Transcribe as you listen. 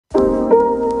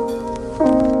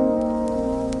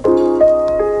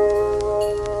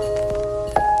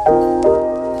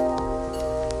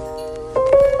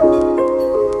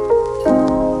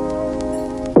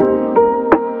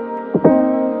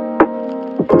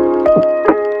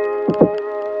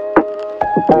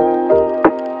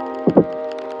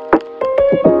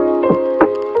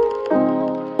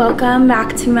Welcome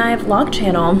back to my vlog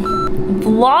channel.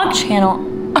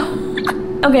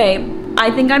 Okay,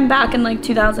 I think I'm back in like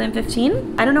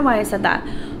 2015. I don't know why I said that.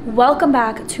 Welcome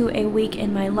back to a week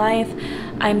in my life.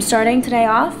 I'm starting today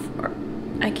off, or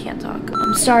I can't talk.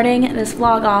 I'm starting this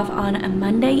vlog off on a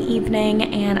Monday evening,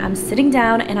 and I'm sitting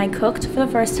down and I cooked for the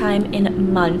first time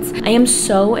in months. I am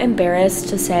so embarrassed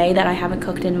to say that I haven't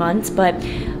cooked in months, but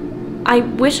I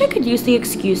wish I could use the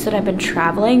excuse that I've been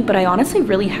traveling, but I honestly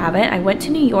really haven't. I went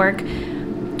to New York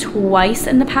twice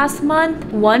in the past month.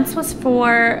 Once was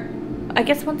for, I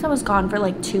guess once I was gone for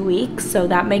like 2 weeks, so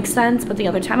that makes sense, but the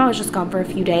other time I was just gone for a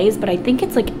few days. But I think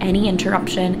it's like any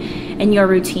interruption in your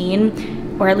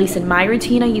routine, or at least in my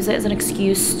routine, I use it as an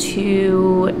excuse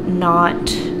to not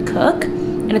cook,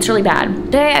 and it's really bad.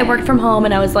 Today I worked from home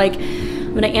and I was like,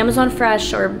 I'm gonna Amazon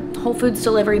Fresh or Whole Foods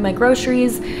delivery my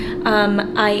groceries.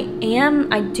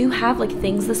 I do have like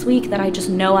things this week that I just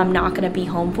know I'm not gonna be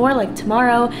home for. Like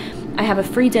tomorrow I have a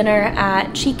free dinner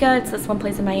at Chica. It's this one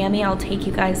place in Miami. I'll take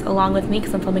you guys along with me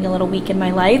because I'm filming a little week in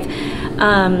my life.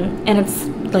 And it's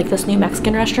like this new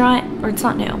Mexican restaurant, or it's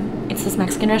not new. It's this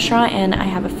Mexican restaurant and I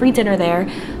have a free dinner there.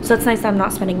 So it's nice that I'm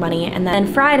not spending money. And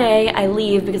then Friday I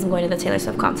leave because I'm going to the Taylor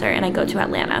Swift concert and I go to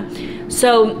Atlanta.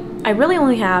 So I really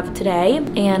only have today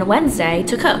and Wednesday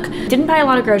to cook. Didn't buy a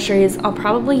lot of groceries. I'll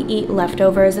probably eat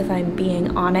leftovers if I'm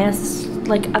being honest,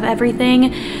 like of everything,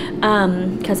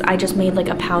 because I just made like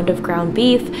a pound of ground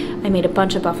beef. I made a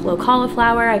bunch of buffalo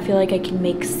cauliflower. I feel like I can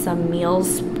make some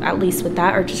meals at least with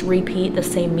that, or just repeat the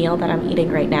same meal that I'm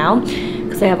eating right now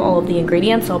because I have all of the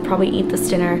ingredients. So I'll probably eat this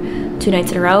dinner 2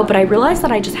 nights in a row. But I realized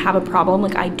that I just have a problem.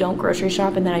 Like I don't grocery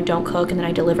shop and then I don't cook and then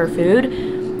I deliver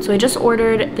food. So I just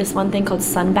ordered this one thing called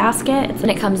Sunbasket,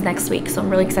 and it comes next week. So I'm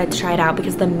really excited to try it out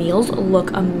because the meals look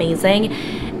amazing.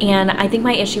 And I think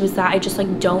my issue is that I just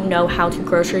like don't know how to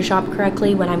grocery shop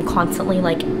correctly when I'm constantly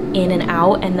like in and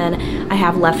out, and then I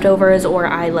have leftovers, or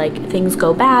I like things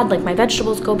go bad, like my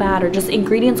vegetables go bad, or just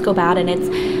ingredients go bad, and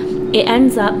it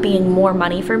ends up being more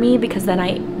money for me because then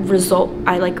I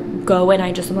like go and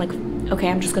I just am like, okay,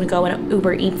 I'm just gonna go and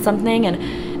Uber Eats something,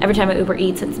 and every time I Uber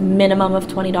Eats it's minimum of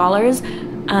 $20.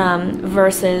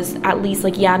 Versus at least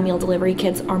like, yeah, meal delivery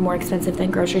kits are more expensive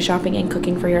than grocery shopping and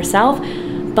cooking for yourself,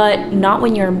 but not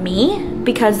when you're me,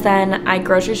 because then I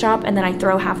grocery shop and then I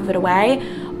throw half of it away,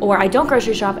 or I don't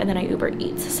grocery shop and then I Uber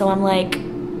Eats. So I'm like,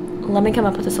 let me come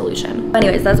up with a solution.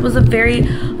 Anyways, that was a very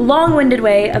long-winded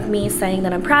way of me saying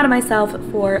that I'm proud of myself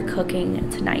for cooking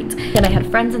tonight. And I had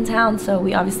friends in town, so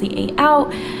we obviously ate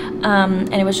out,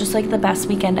 and it was just like the best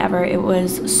weekend ever. It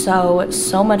was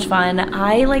so much fun.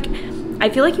 I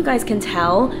feel like you guys can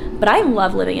tell, but I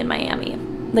love living in Miami.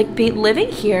 Like living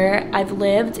here, I've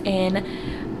lived in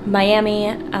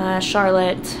Miami,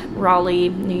 Charlotte, Raleigh,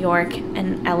 New York,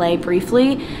 and LA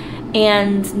briefly.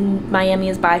 And Miami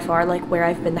is by far like where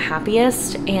I've been the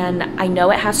happiest. And I know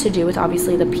it has to do with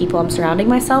obviously the people I'm surrounding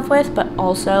myself with, but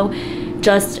also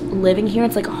just living here.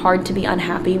 It's like hard to be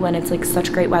unhappy when it's like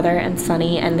such great weather and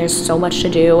sunny and there's so much to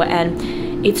do, and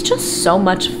it's just so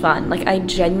much fun. Like I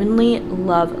genuinely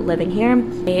love living here.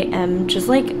 I am just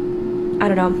like, I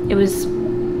don't know, it was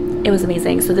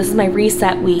amazing. So this is my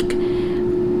reset week,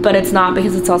 but it's not,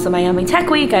 because it's also Miami Tech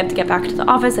Week. I have to get back to the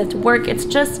office, I have to work. It's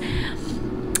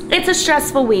a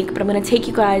stressful week, but I'm gonna take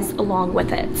you guys along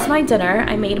with it. It's my dinner.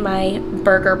 I made my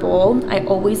burger bowl. I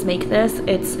always make this.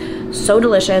 It's so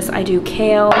delicious. I do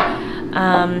kale,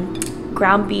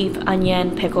 ground beef,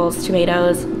 onion, pickles,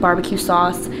 tomatoes, barbecue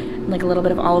sauce, and like a little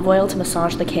bit of olive oil to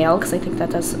massage the kale because I think that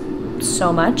does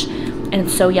so much, and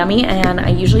it's so yummy. And I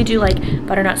usually do like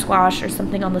butternut squash or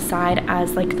something on the side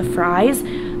as like the fries,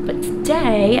 but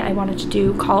today I wanted to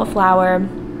do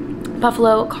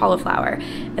buffalo cauliflower,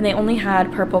 and they only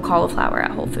had purple cauliflower at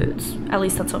Whole Foods. At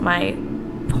least that's what my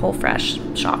Whole Fresh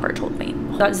shopper told me.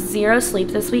 Got 0 sleep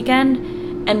this weekend,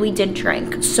 and we did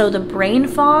drink, so the brain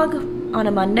fog on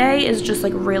a Monday is just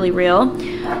like really real.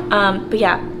 But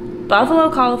yeah,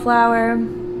 buffalo cauliflower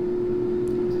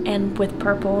and with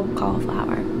purple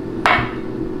cauliflower.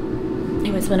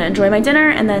 Anyways, I'm gonna enjoy my dinner,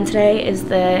 and then today is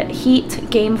the Heat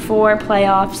Game 4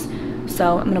 playoffs,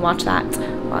 so I'm gonna watch that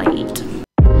while I eat.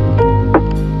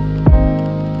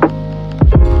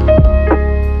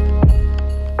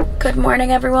 Good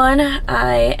morning, everyone.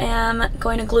 I am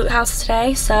going to Glute House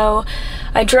today, so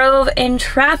I drove in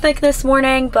traffic this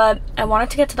morning, but I wanted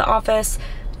to get to the office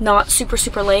not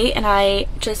super late, and I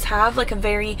just have like a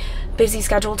very busy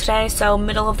schedule today, so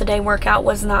middle of the day workout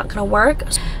was not gonna work.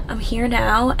 I'm here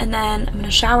now, and then I'm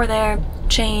gonna shower there,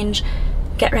 change,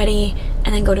 get ready,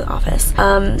 and then go to the office.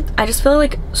 I just feel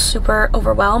like super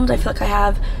overwhelmed. I feel like I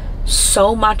have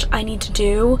so much I need to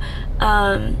do,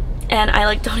 and I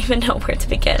like don't even know where to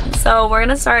begin. So we're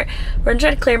gonna try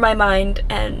to clear my mind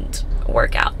and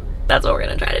work out. That's what we're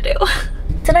gonna try to do.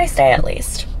 It's a nice day at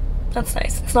least. That's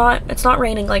nice. It's not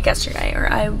raining like yesterday,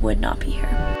 or I would not be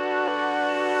here.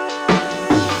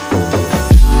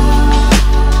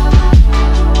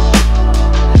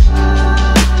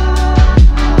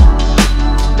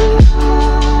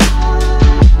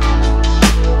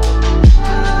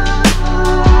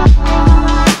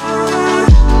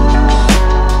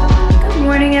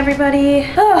 Everybody.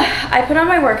 I put on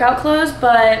my workout clothes,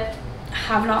 but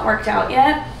have not worked out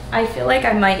yet. I feel like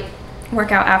I might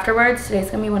work out afterwards.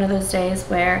 Today's gonna be one of those days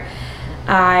where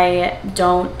I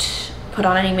don't put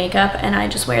on any makeup and I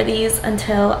just wear these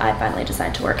until I finally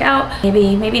decide to work out.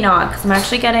 Maybe not, because I'm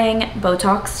actually getting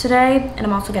Botox today, and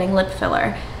I'm also getting lip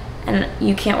filler, and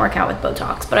you can't work out with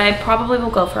Botox, but I probably will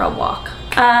go for a walk.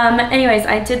 Anyways,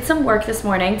 I did some work this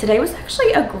morning. Today was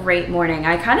actually a great morning.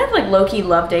 I kind of like low-key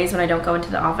love days when I don't go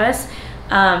into the office.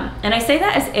 And I say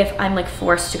that as if I'm like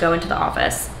forced to go into the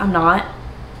office. I'm not,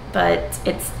 but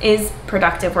it is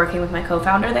productive working with my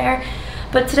co-founder there.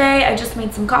 But today I just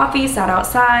made some coffee, sat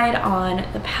outside on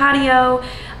the patio.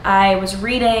 I was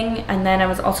reading, and then I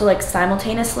was also like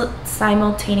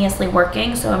simultaneously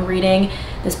working. So I'm reading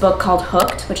this book called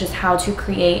Hooked, which is how to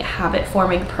create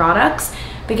habit-forming products,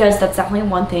 because that's definitely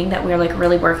one thing that we're like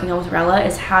really working on with Rella,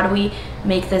 is how do we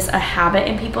make this a habit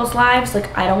in people's lives.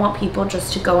 Like, I don't want people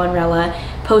just to go on Rella,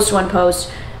 post one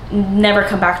post, never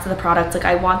come back to the product. Like,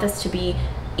 I want this to be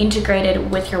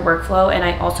integrated with your workflow, and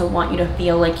I also want you to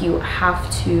feel like you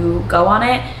have to go on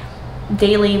it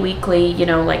daily, weekly, you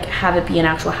know, like have it be an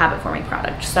actual habit forming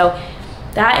product. So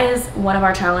that is one of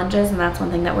our challenges, and that's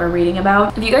one thing that we're reading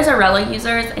about. If you guys are Rella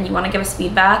users and you want to give us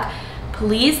feedback,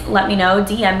 please let me know,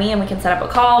 DM me, and we can set up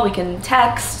a call, we can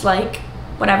text, like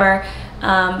whatever,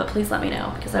 but please let me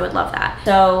know, because I would love that.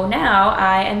 So now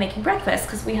I am making breakfast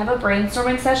because we have a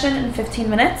brainstorming session in 15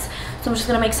 minutes. So I'm just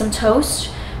gonna make some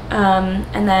toast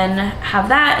and then have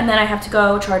that, and then I have to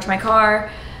go charge my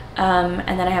car,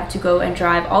 and then I have to go and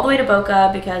drive all the way to Boca,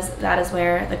 because that is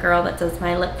where the girl that does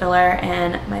my lip filler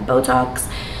and my Botox,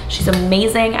 she's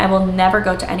amazing. I will never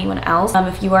go to anyone else.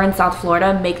 If you are in South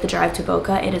Florida, make the drive to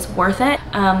Boca. It is worth it.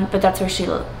 But that's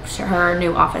where her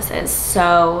new office is.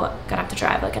 So gonna have to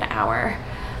drive like an hour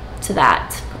to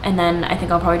that. And then I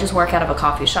think I'll probably just work out of a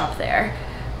coffee shop there.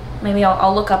 Maybe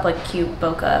I'll look up like cute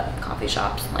Boca coffee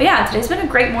shops. But yeah, today's been a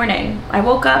great morning. I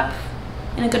woke up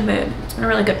in a good mood. It's been a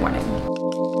really good morning.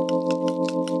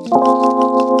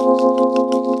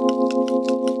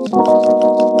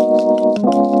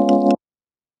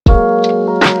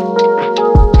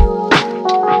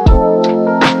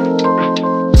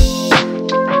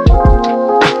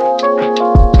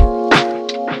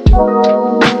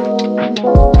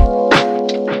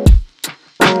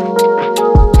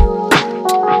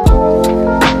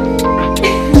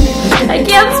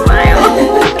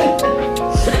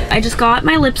 I just got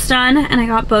my lips done and I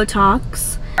got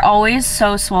Botox. They're always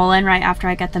so swollen right after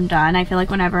I get them done. I feel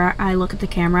like whenever I look at the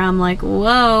camera, I'm like,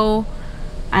 whoa,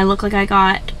 I look like I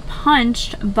got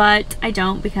punched, but I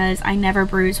don't, because I never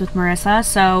bruise with Marissa.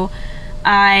 So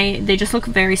they just look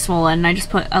very swollen. I just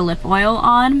put a lip oil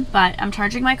on, but I'm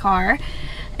charging my car.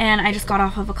 And I just got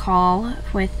off of a call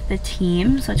with the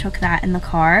team, so I took that in the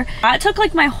car. It took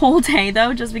like my whole day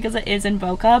though, just because it is in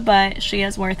Boca, but she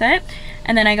is worth it.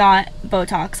 And then I got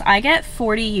Botox. I get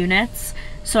 40 units,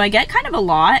 so I get kind of a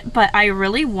lot, but I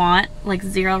really want like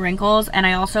 0 wrinkles, and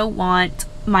I also want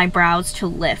my brows to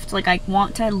lift. Like, I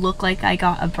want to look like I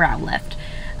got a brow lift.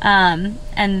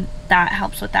 And that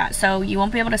helps with that. So you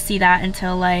won't be able to see that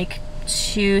until like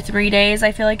 2-3 days,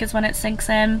 I feel like, is when it sinks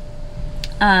in.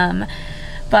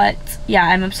 But yeah,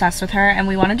 I'm obsessed with her, and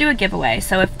we want to do a giveaway.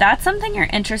 So if that's something you're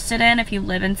interested in, if you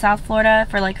live in South Florida,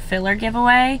 for like filler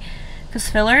giveaway, because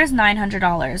filler is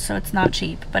 $900, so it's not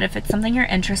cheap. But if it's something you're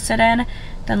interested in,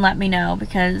 then let me know,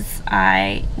 because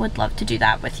I would love to do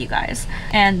that with you guys.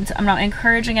 And I'm not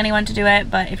encouraging anyone to do it,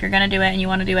 but if you're gonna do it and you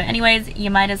want to do it anyways, you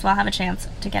might as well have a chance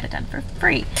to get it done for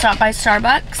free. Stop by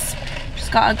Starbucks.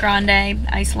 Just got a grande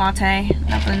iced latte,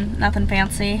 nothing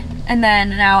fancy. And then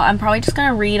now I'm probably just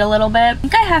gonna read a little bit. I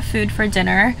think I have food for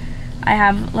dinner. I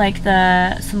have like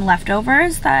some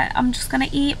leftovers that I'm just gonna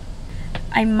eat.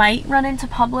 I might run into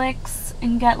Publix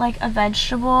and get like a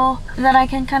vegetable that I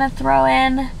can kind of throw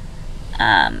in.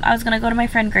 I was gonna go to my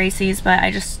friend Gracie's, but I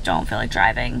just don't feel like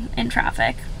driving in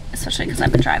traffic, especially because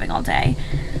I've been driving all day.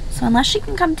 So unless she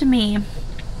can come to me,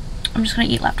 I'm just gonna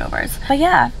eat leftovers. But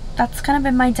yeah, that's kind of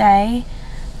been my day,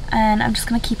 and I'm just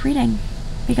gonna keep reading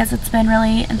because it's been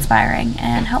really inspiring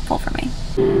and helpful for me.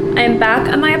 I am back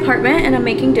at my apartment and I'm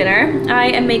making dinner. I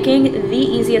am making the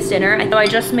easiest dinner. So I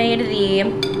just made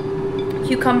the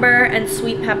cucumber and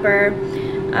sweet pepper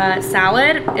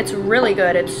salad. It's really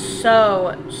good. It's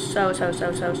so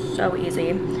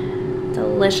easy.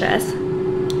 Delicious.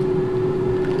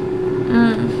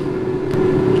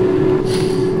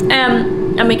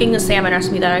 I'm making the salmon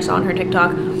recipe that I saw on her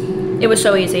TikTok. It was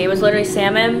so easy. It was literally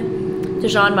salmon,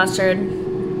 Dijon mustard,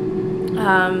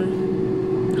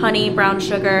 honey, brown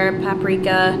sugar,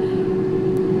 paprika,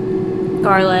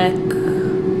 garlic,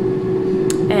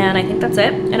 and I think that's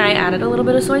it. And I added a little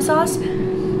bit of soy sauce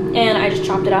and I just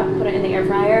chopped it up, put it in the air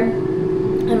fryer.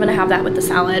 I'm gonna have that with the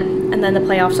salad, and then the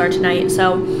playoffs are tonight,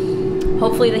 so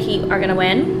hopefully the Heat are gonna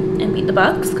win and beat the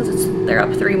Bucks because they're up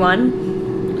 3-1.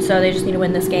 So they just need to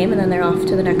win this game and then they're off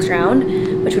to the next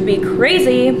round, which would be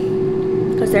crazy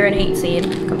because they're an 8 seed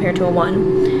compared to a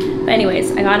 1. But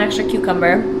anyways, I got an extra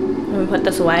cucumber. I'm gonna put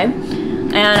this away.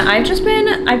 And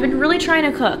I've been really trying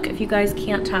to cook, if you guys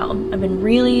can't tell. I've been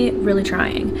really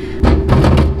trying.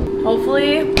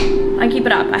 Hopefully I keep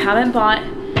it up. I haven't bought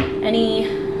any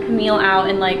meal out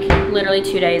in like literally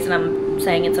 2 days, and I'm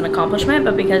saying it's an accomplishment,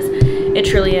 but because it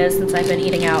truly is, since I've been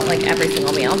eating out like every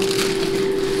single meal.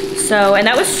 So, and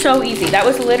that was so easy. That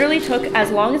was literally took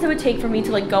as long as it would take for me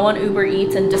to like go on Uber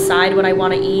Eats and decide what I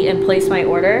want to eat and place my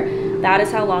order. That is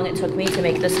how long it took me to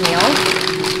make this meal.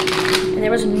 And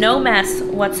there was no mess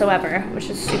whatsoever, which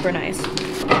is super nice.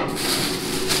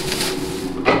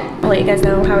 I'll let you guys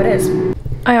know how it is.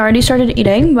 I already started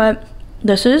eating, but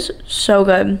this is so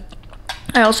good.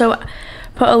 I also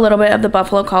put a little bit of the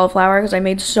buffalo cauliflower because I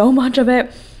made so much of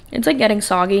it. It's like getting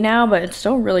soggy now, but it's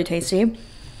still really tasty.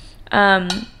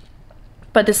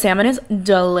 But the salmon is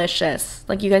delicious.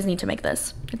 Like, you guys need to make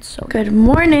this. It's so good. Good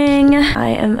morning. I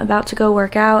am about to go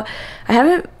work out. I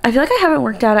feel like I haven't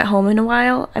worked out at home in a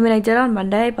while. I mean, I did on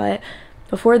Monday, but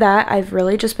before that, I've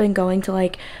really just been going to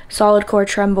like Solid Core,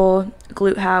 Tremble,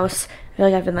 Glute House. I feel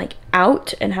like I've been like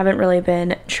out and haven't really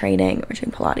been training or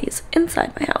doing Pilates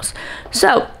inside my house.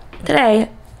 So today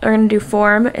we're gonna do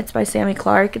Form. It's by Sammy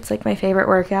Clark. It's like my favorite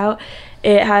workout.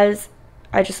 I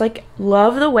just like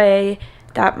love the way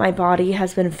that my body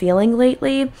has been feeling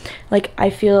lately. Like, I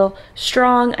feel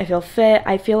strong, I feel fit.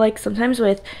 I feel like sometimes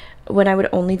when I would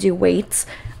only do weights,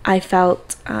 I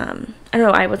felt I don't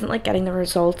know, I wasn't like getting the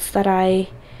results that I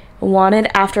wanted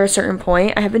after a certain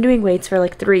point. I have been doing weights for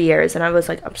like 3 years and I was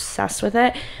like obsessed with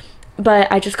it,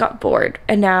 but I just got bored,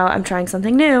 and now I'm trying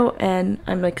something new and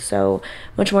I'm like so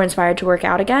much more inspired to work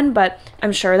out again. But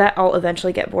I'm sure that I'll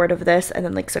eventually get bored of this and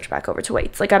then like switch back over to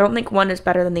weights. Like, I don't think one is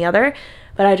better than the other,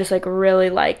 but I just like really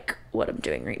like what I'm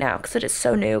doing right now because it is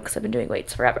so new, because I've been doing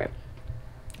weights forever.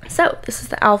 So this is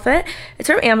the outfit. It's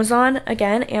from Amazon.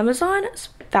 Again, Amazon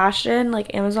fashion,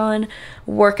 like Amazon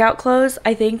workout clothes,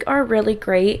 I think are really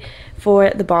great for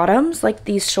the bottoms. Like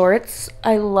these shorts,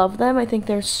 I love them. I think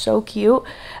they're so cute,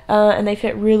 and they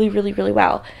fit really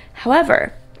well.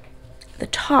 However, the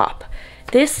top,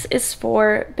 this is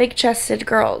for big chested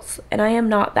girls, and I am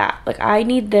not that. Like, I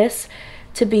need this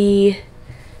to be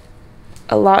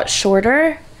a lot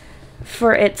shorter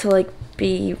for it to like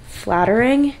be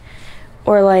flattering,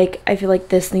 or like I feel like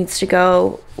this needs to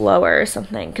go lower or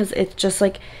something, because it just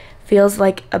like feels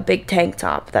like a big tank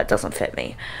top that doesn't fit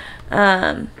me.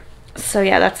 So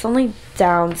yeah, that's the only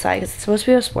downside, because it's supposed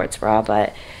to be a sports bra,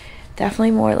 but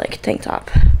definitely more like tank top.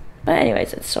 But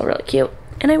anyways, it's still really cute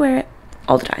and I wear it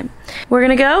all the time. We're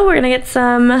gonna get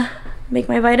make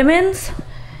my vitamins,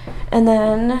 and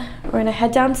then we're gonna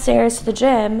head downstairs to the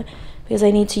gym because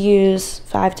I need to use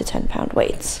 5 to 10 pound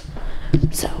weights.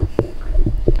 So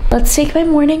let's take my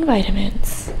morning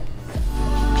vitamins.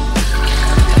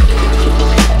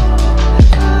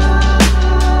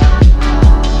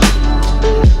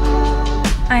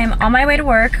 I am on my way to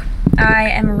work. I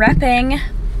am repping.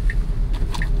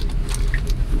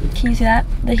 Can you see that?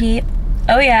 The Heat.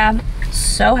 Oh yeah.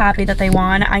 So happy that they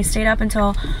won. I stayed up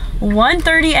until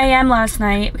 1:30 a.m. last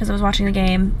night because I was watching the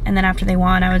game, and then after they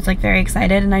won I was like very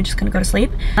excited and I just couldn't go to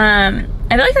sleep. I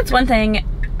feel like that's one thing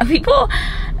people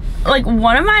like,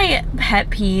 one of my pet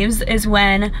peeves is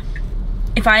when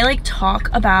if I like talk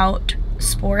about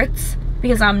sports,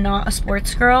 because I'm not a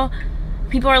sports girl,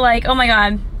 people are like, oh my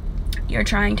god, you're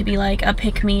trying to be like a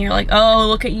pick me, or like, oh,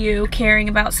 look at you caring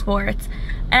about sports.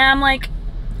 And I'm like,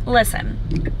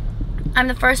 listen, I'm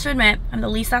the first to admit I'm the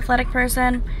least athletic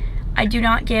person. I do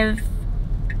not give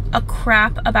a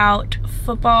crap about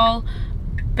football,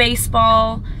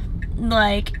 baseball,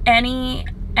 like any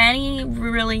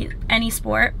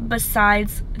sport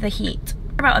besides the Heat.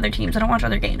 About other teams, I don't watch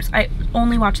other games. I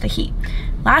only watch the Heat.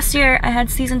 Last year I had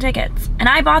season tickets and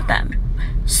I bought them.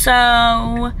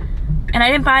 So And I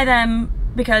didn't buy them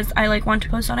because I like want to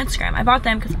post on Instagram. I bought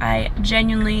them because I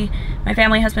genuinely, my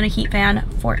family has been a Heat fan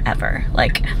forever.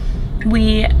 Like,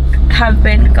 we have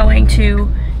been going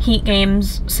to Heat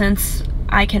games since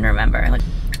I can remember. Like,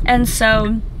 and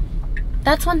so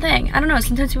that's one thing. I don't know,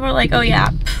 sometimes people are like, oh yeah,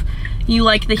 pff, you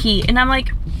like the Heat. And I'm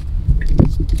like,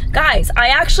 guys, I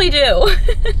actually do.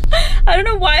 I don't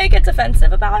know why I get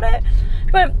defensive about it,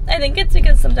 but I think it's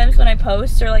because sometimes when I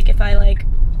post, or like if I like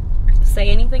say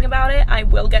anything about it, I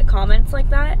will get comments like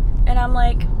that. And I'm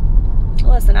like,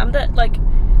 listen,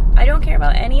 I don't care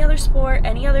about any other sport,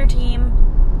 any other team,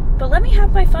 but let me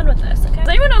have my fun with this, okay? Does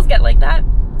anyone else get like that?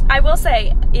 I will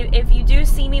say, if you do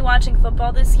see me watching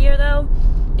football this year though,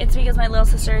 it's because my little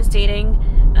sister is dating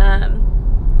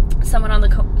someone on the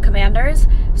Commanders,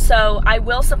 so I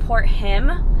will support him.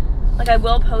 Like, I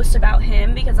will post about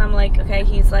him because I'm like, okay,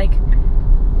 he's like,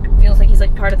 feels like he's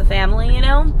like part of the family, you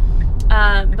know?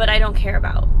 But I don't care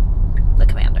about the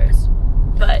Commanders.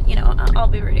 But, you know, I'll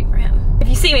be rooting for him. If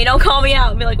you see me, don't call me out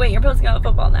and be like, wait, you're posting about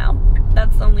football now.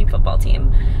 That's the only football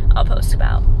team I'll post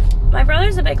about. My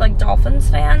brother's a big, like, Dolphins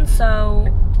fan,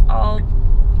 so I'll,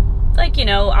 like, you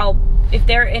know, if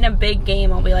they're in a big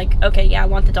game, I'll be like, okay, yeah, I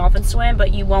want the Dolphins to win,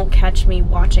 but you won't catch me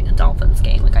watching a Dolphins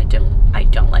game. Like, I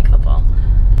don't like football.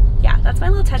 Yeah, that's my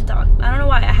little TED Talk. I don't know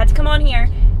why. I had to come on here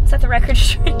and set the record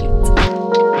straight.